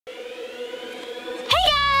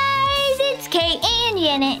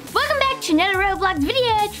candy in it. Welcome back to another Roblox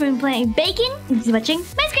video. Today we're playing Bakon. This is watching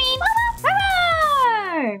my screen.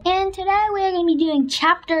 And today we're going to be doing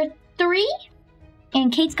Chapter 3.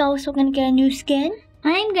 And Kate's also going to get a new skin.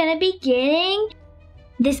 I'm going to be getting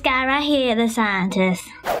this guy right here, the scientist.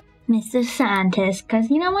 Mr. Scientist, because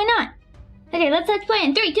you know, why not? Okay, let's play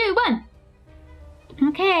in 3, 2, 1.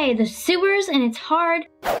 Okay, the sewers, and it's hard.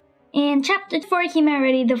 And Chapter 4 came out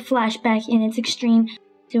already, the flashback, and it's extreme.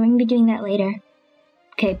 So we're going to be doing that later.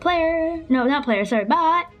 Okay, player. No, not player, sorry,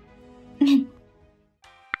 bot.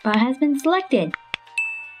 Bot has been selected.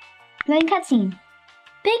 Then cutscene.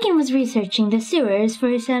 Bakon was researching the sewers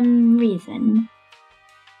for some reason.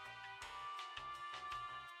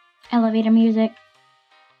 Elevator music.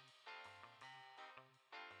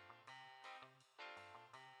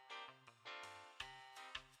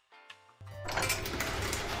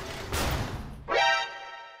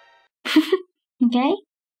 Okay.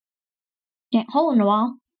 Yeah, hole in the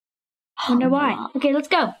wall. Wonder why. Okay, let's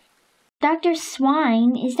go. Dr.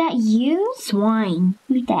 Swine, is that you? Swine.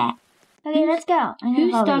 Who's that? Okay, let's go.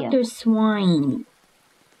 Who's Dr. Swine?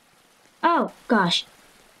 Oh, gosh.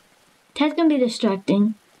 Ted's gonna be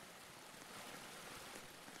distracting.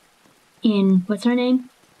 And what's her name?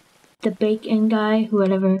 The Bakon guy,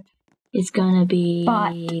 whoever, is gonna be...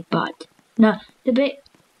 Bot. No,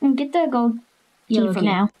 get the gold key for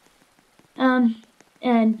now.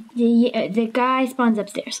 And the guy spawns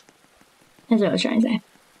upstairs. That's what I was trying to say.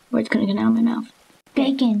 Words couldn't get out of my mouth.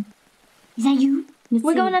 Bakon. Is that you?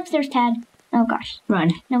 We're going upstairs, Tad. Oh gosh.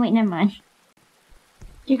 Run. No, wait, never mind.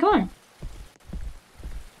 You're going.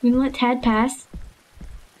 We gonna let Tad pass?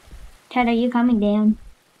 Tad, are you coming down?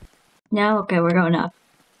 No? Okay, we're going up.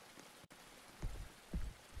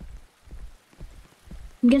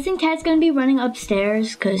 I'm guessing Tad's gonna be running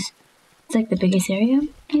upstairs, because it's like the biggest area,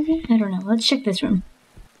 maybe? I don't know. Let's check this room.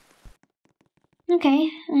 Okay,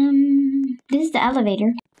 this is the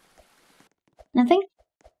elevator. Nothing?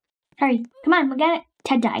 Hurry, come on, we got it.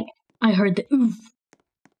 Ted died. I heard the oof.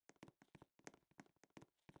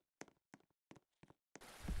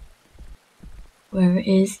 Where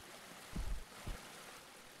is...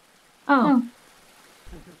 Oh,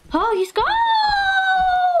 he's gone!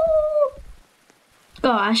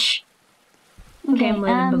 Gosh. Okay, I'm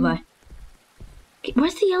leaving, bye-bye.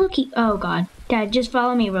 Where's the yellow key? Oh, God. Dad, just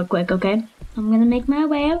follow me real quick, okay? I'm gonna make my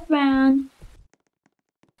way around.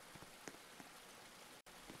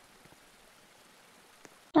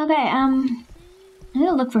 Okay, I'm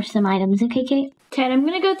gonna look for some items, okay, Kate? Ted, I'm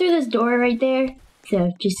gonna go through this door right there.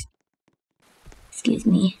 So, just... excuse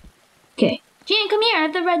me. Okay. Jan, come here, I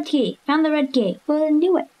have the red key. Found the red key. Well, then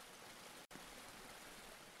do it.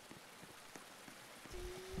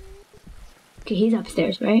 Okay, he's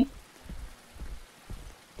upstairs, right?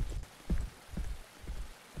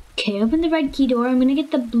 Okay, open the red key door. I'm gonna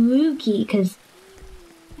get the blue key, because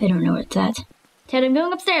I don't know where it's at. Ted, I'm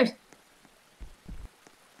going upstairs.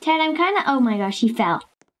 Ted, I'm kind of... oh my gosh, he fell.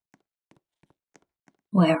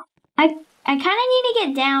 Where? I kind of need to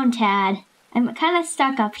get down, Tad. I'm kind of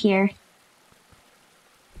stuck up here.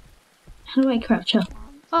 How do I crouch up?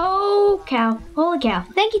 Oh, cow. Holy cow.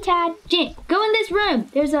 Thank you, Tad. Jen, go in this room.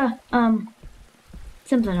 There's a,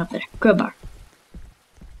 something up there. Crowbar.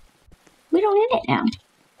 We don't need it now.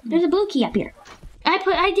 There's a blue key up here.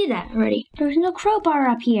 I did that already. There's no crowbar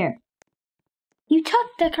up here. You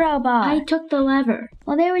took the crowbar. I took the lever.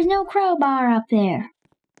 Well, there was no crowbar up there.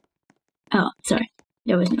 Oh, sorry.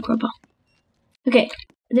 There was no crowbar. Okay.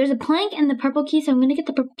 There's a plank and the purple key, so I'm going to get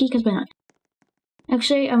the purple key because why not?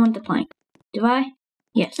 Actually, I want the plank. Do I?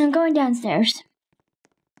 Yes. I'm going downstairs.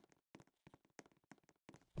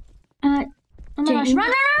 Oh my gosh.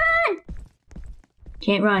 Run!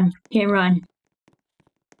 Can't run. Can't run.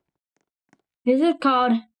 This is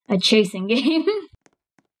called a chasing game.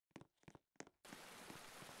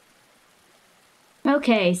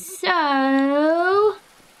 Okay, so... oh,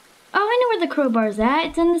 I know where the crowbar's at.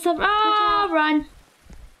 It's in this... oh, run.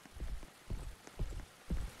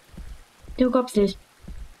 Don't go upstairs.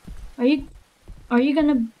 Are you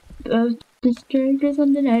gonna distract or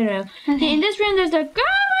something? I don't know. Okay, in this room there's a...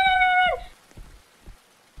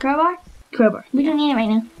 crowbar? Crowbar. We don't need it right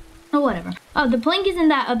now. Oh, whatever. Oh, the plank is in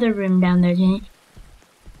that other room down there, Jenny.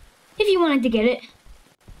 If you wanted to get it.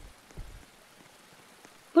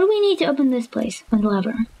 What do we need to open this place? On the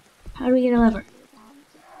lever. How do we get a lever?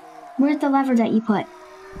 Where's the lever that you put?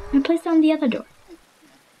 I placed it on the other door.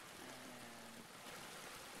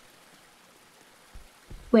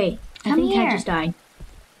 Wait, I think Ted just died.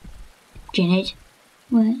 Janet.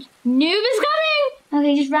 What? Noob is coming!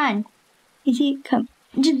 Okay, just run. Is he come?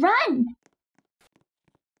 Just run!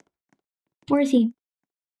 Where is he?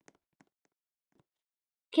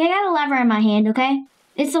 Okay, I got a lever in my hand, okay?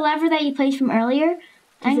 It's the lever that you placed from earlier.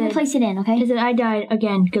 I'm gonna place it in, okay? Is it I died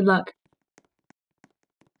again? Good luck.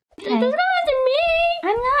 Okay. That's not me!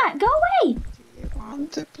 I'm not. Go away! You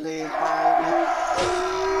want to play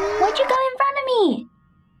hide? Why'd you go in front of me?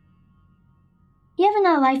 You have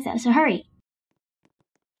another life though, so hurry.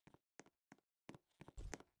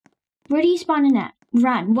 Where do you spawn in at?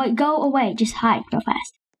 Run. What? Go away. Just hide real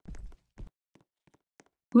fast.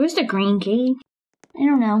 Where's the green key? I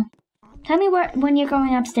don't know. Tell me when you're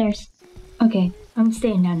going upstairs. Okay, I'm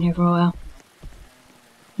staying down here for a while.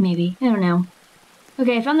 Maybe. I don't know.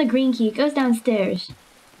 Okay, I found the green key. It goes downstairs.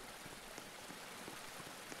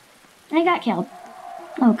 I got killed.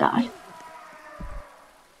 Oh god.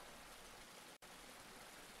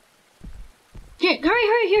 Here,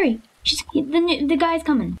 hurry! Just the guy's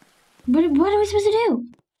coming. What are we supposed to do?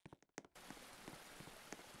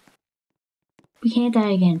 We can't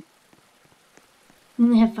die again. We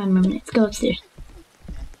only have 5 more minutes. Go upstairs.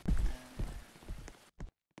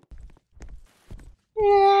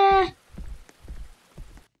 Nah.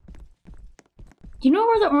 Do you know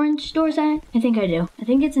where the orange door's at? I think I do. I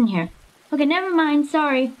think it's in here. Okay, never mind.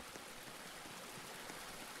 Sorry.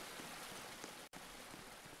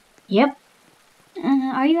 Yep.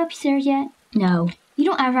 Are you upstairs yet? No. You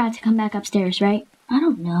don't ever have to come back upstairs, right? I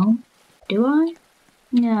don't know. Do I?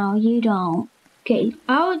 No, you don't. Okay,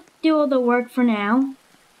 I'll do all the work for now.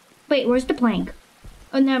 Wait, where's the plank?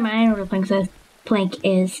 Oh, never mind. I know what the plank says. Plank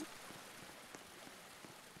is.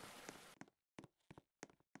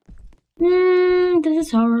 This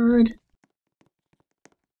is hard.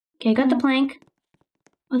 Okay, got the plank.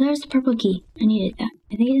 Oh, there's the purple key. I needed that.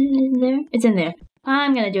 I think it's there. It's in there.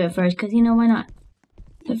 I'm gonna do it first, because you know why not?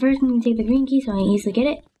 But first, I'm gonna take the green key so I can easily get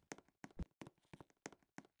it.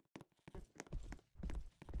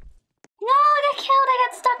 No, I got killed. I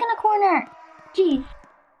got stuck in a corner. Gee.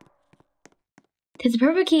 Because the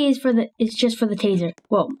purple key is it's just for the taser.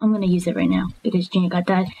 Well, I'm gonna use it right now because Junior got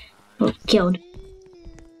that. Well, killed.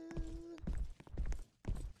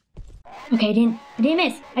 Okay, I didn't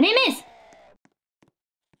miss. I didn't miss.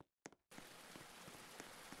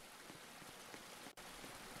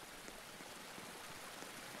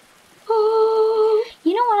 Oh.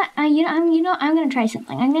 You know what? I'm gonna try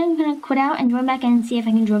something. I'm gonna quit out and join back in and see if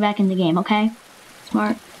I can join back in the game. Okay?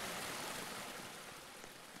 Smart.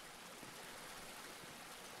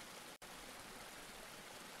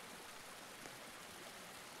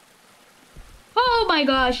 Oh my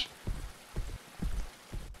gosh.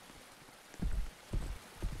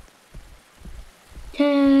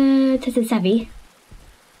 This is heavy.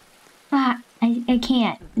 Ah, I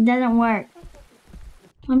can't. It doesn't work.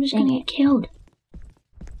 I'm just gonna get killed.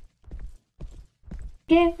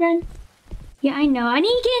 Get run. Yeah, I know. I need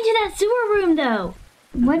to get into that sewer room though.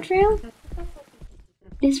 What room?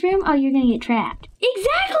 This room? Oh, you're gonna get trapped.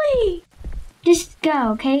 Exactly. Just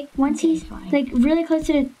go, okay? Once he's like really close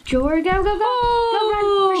to the door, go.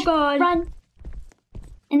 Oh, go, run, God. run.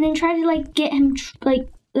 And then try to like get him, like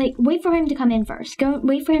wait for him to come in first. Go,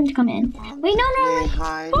 wait for him to come in. Wait, no.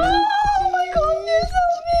 Hide. Oh my goodness,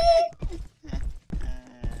 help me.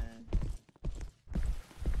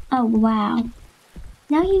 Oh wow.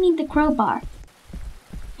 Now you need the crowbar.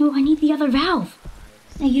 No, I need the other valve.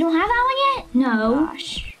 Now you don't have that one yet? No.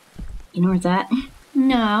 Gosh. You know where it's at?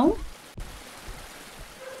 No.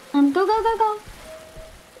 Go.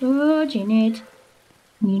 Oh, Janet.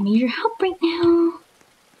 We need your help right now.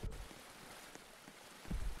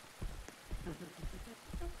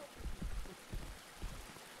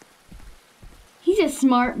 He's a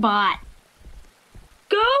smart bot.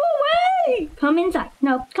 Go away! Come inside.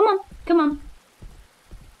 No, come on.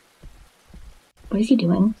 What is he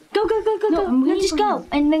doing? Go. No, I'm waiting Just for go. him.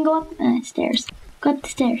 And then go up the stairs. Go up the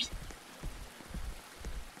stairs.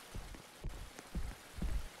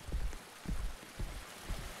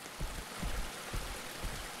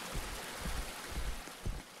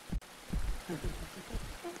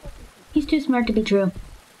 He's too smart to be true.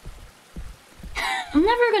 I'm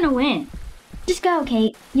never gonna win. Just go,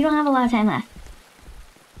 Kate. You don't have a lot of time left.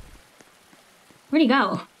 Where'd he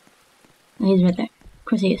go? Oh, he's right there. Of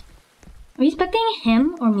course he is. Are you spectating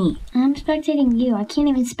him or me? I'm spectating you. I can't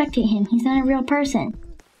even spectate him. He's not a real person.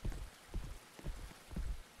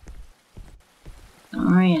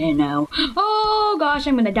 Sorry, I didn't know. Oh gosh,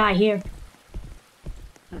 I'm gonna die here.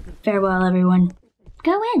 Farewell, everyone.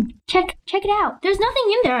 Go in. Check it out. There's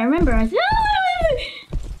nothing in there, I remember. I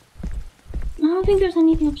don't think there's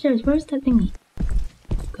anything upstairs. Where's that thingy?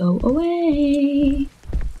 Go away.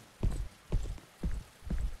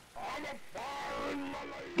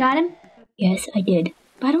 Got him? Yes, I did.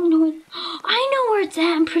 But I don't know where... I know where it's at.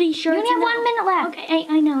 I'm pretty sure You it's only in have 1 minute left. Okay,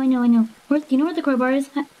 I know. Where, do you know where the crowbar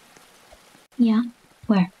is? Yeah.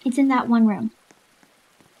 Where? It's in that one room.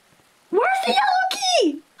 Where's the yellow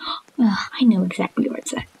key? Ugh, I know exactly where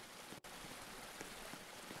it's at.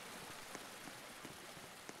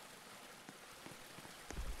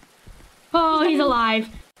 Oh, he's alive.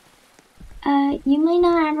 You may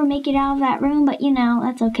not ever make it out of that room, but you know,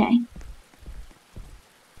 that's okay.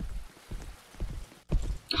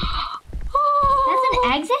 That's an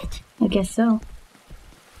exit? I guess so.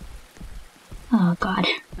 Oh, God.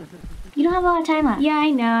 You don't have a lot of time left. Yeah, I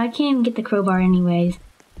know. I can't even get the crowbar anyways.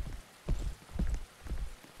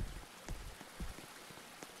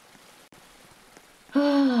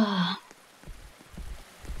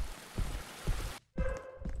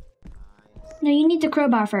 No, you need the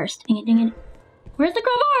crowbar first. Dang it. Where's the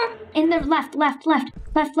crowbar? In the left.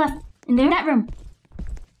 In there? In that room.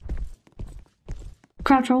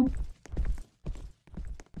 Crouch roll.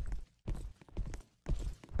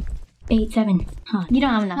 8, 7. Huh. You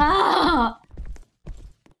don't have enough. Ah!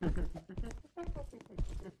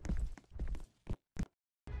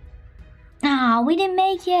 Oh, we didn't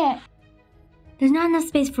make it. There's not enough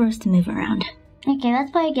space for us to move around. Okay,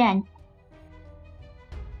 let's play again.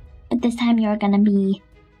 But this time you're gonna be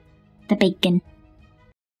the bacon.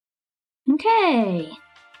 Okay.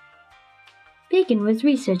 Bakon was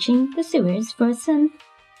researching the sewers for some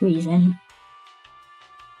reason.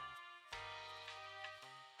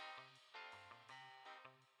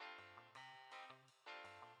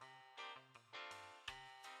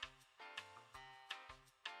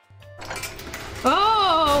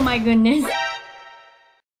 Oh my goodness.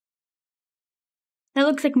 That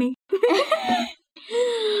looks like me.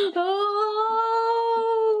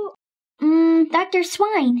 Oh. Dr.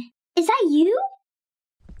 Swine, is that you?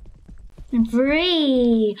 I'm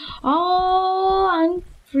free. Oh, I'm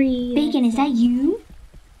free. Bacon, is that you?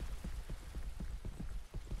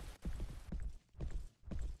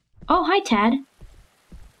 Oh, hi, Tad.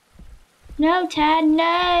 No, Tad,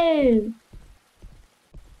 no.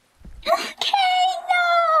 Okay, no!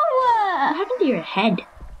 What happened to your head?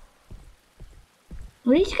 At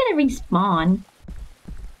least you gotta respawn.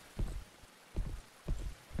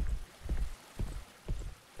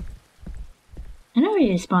 I know where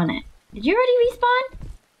you respawn it. Did you already respawn?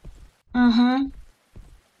 Uh-huh.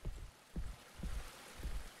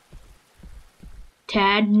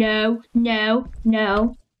 Tad, no. No!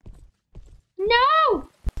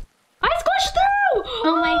 I squished through!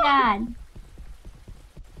 Oh my god.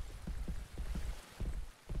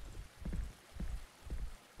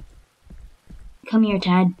 Come here,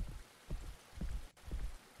 Tad.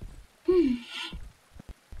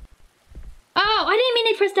 Oh, I didn't mean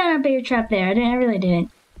to press down a bear trap there. I really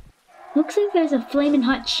didn't. Looks like there's a flaming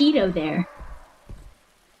hot Cheeto there.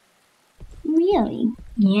 Really?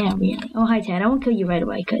 Yeah, really. Oh, hi, Tad. I won't kill you right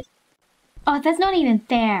away, cause... Oh, that's not even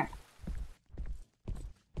fair.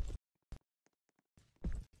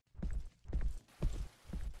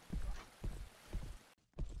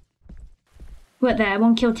 What, that I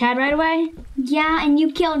won't kill Tad right away? Yeah, and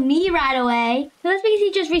you killed me right away. No, that's because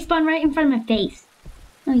he just respawned right in front of my face.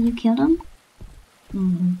 Oh, you killed him?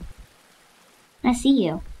 Mm-hmm. I see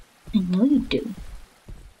you. I know you do.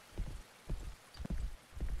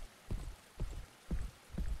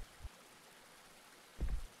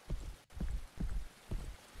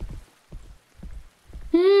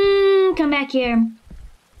 Come back here.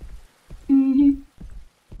 Mm-hmm.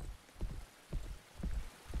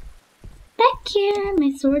 Back here.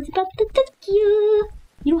 My sword's about to touch you.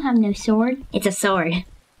 You don't have no sword. It's a sword.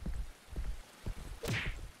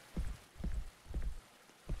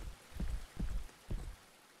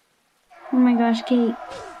 Oh my gosh, Kate.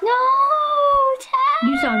 No, Tad!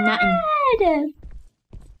 You saw nothing.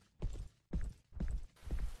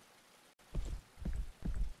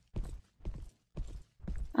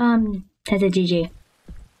 That's a GG.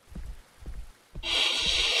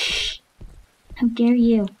 How dare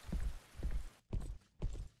you?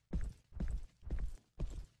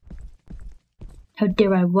 How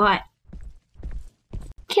dare I what?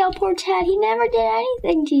 Kill poor Tad. He never did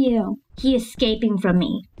anything to you. He escaping from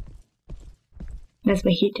me. That's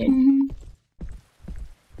what he did. Mm-hmm.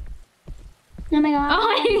 Oh my god.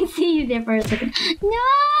 Oh, I didn't see you there for a second.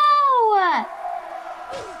 No!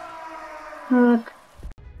 Look.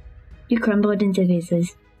 You crumbled into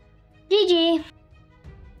pieces. GG.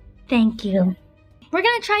 Thank you. We're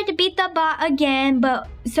gonna try to beat the bot again,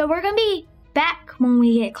 so we're gonna be back when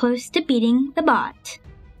we get close to beating the bot.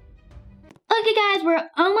 Okay guys, we're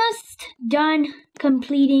almost done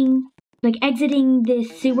completing like exiting the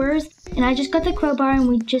sewers, and I just got the crowbar, and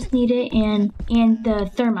we just need it, and the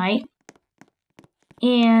thermite.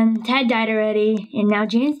 And Tad died already, and now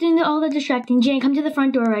Jan's doing all the distracting. Jan, come to the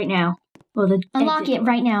front door right now. Well, the Unlock it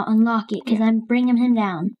right now. Unlock it, because I'm bringing him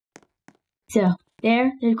down. So,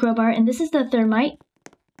 there's the crowbar, and this is the thermite.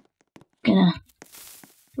 Gonna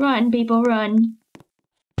run, people, run.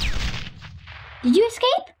 Did you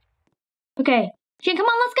escape? Okay, Jan, come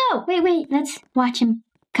on, let's go. Wait, let's watch him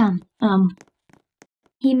come.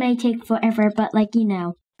 He may take forever, but like, you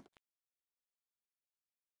know.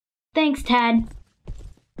 Thanks, Tad.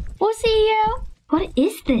 We'll see you. What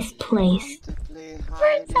is this place?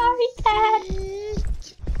 We're sorry, Dad.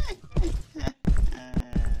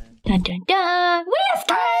 Dun dun dun! We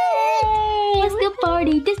escaped! Let's go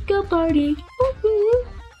party, disco party. Woo-hoo.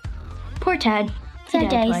 Poor Tad. He Sad died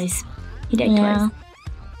days. twice. He died twice.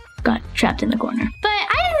 Got trapped in the corner. But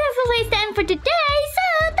I think that's the place to end for today.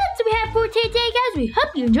 So that's what we have for today, guys. We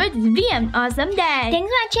hope you enjoyed this video. Have an awesome day.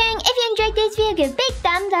 Thanks for watching. If you enjoyed this video, give a big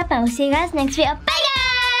thumbs up. And we'll see you guys next video. Bye,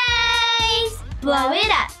 guys! Blow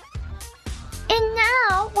it up. And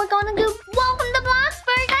now we're gonna go welcome to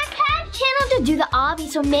Bloxburg, our cat channel, to do the obby.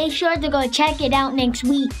 So make sure to go check it out next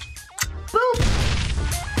week. Boop!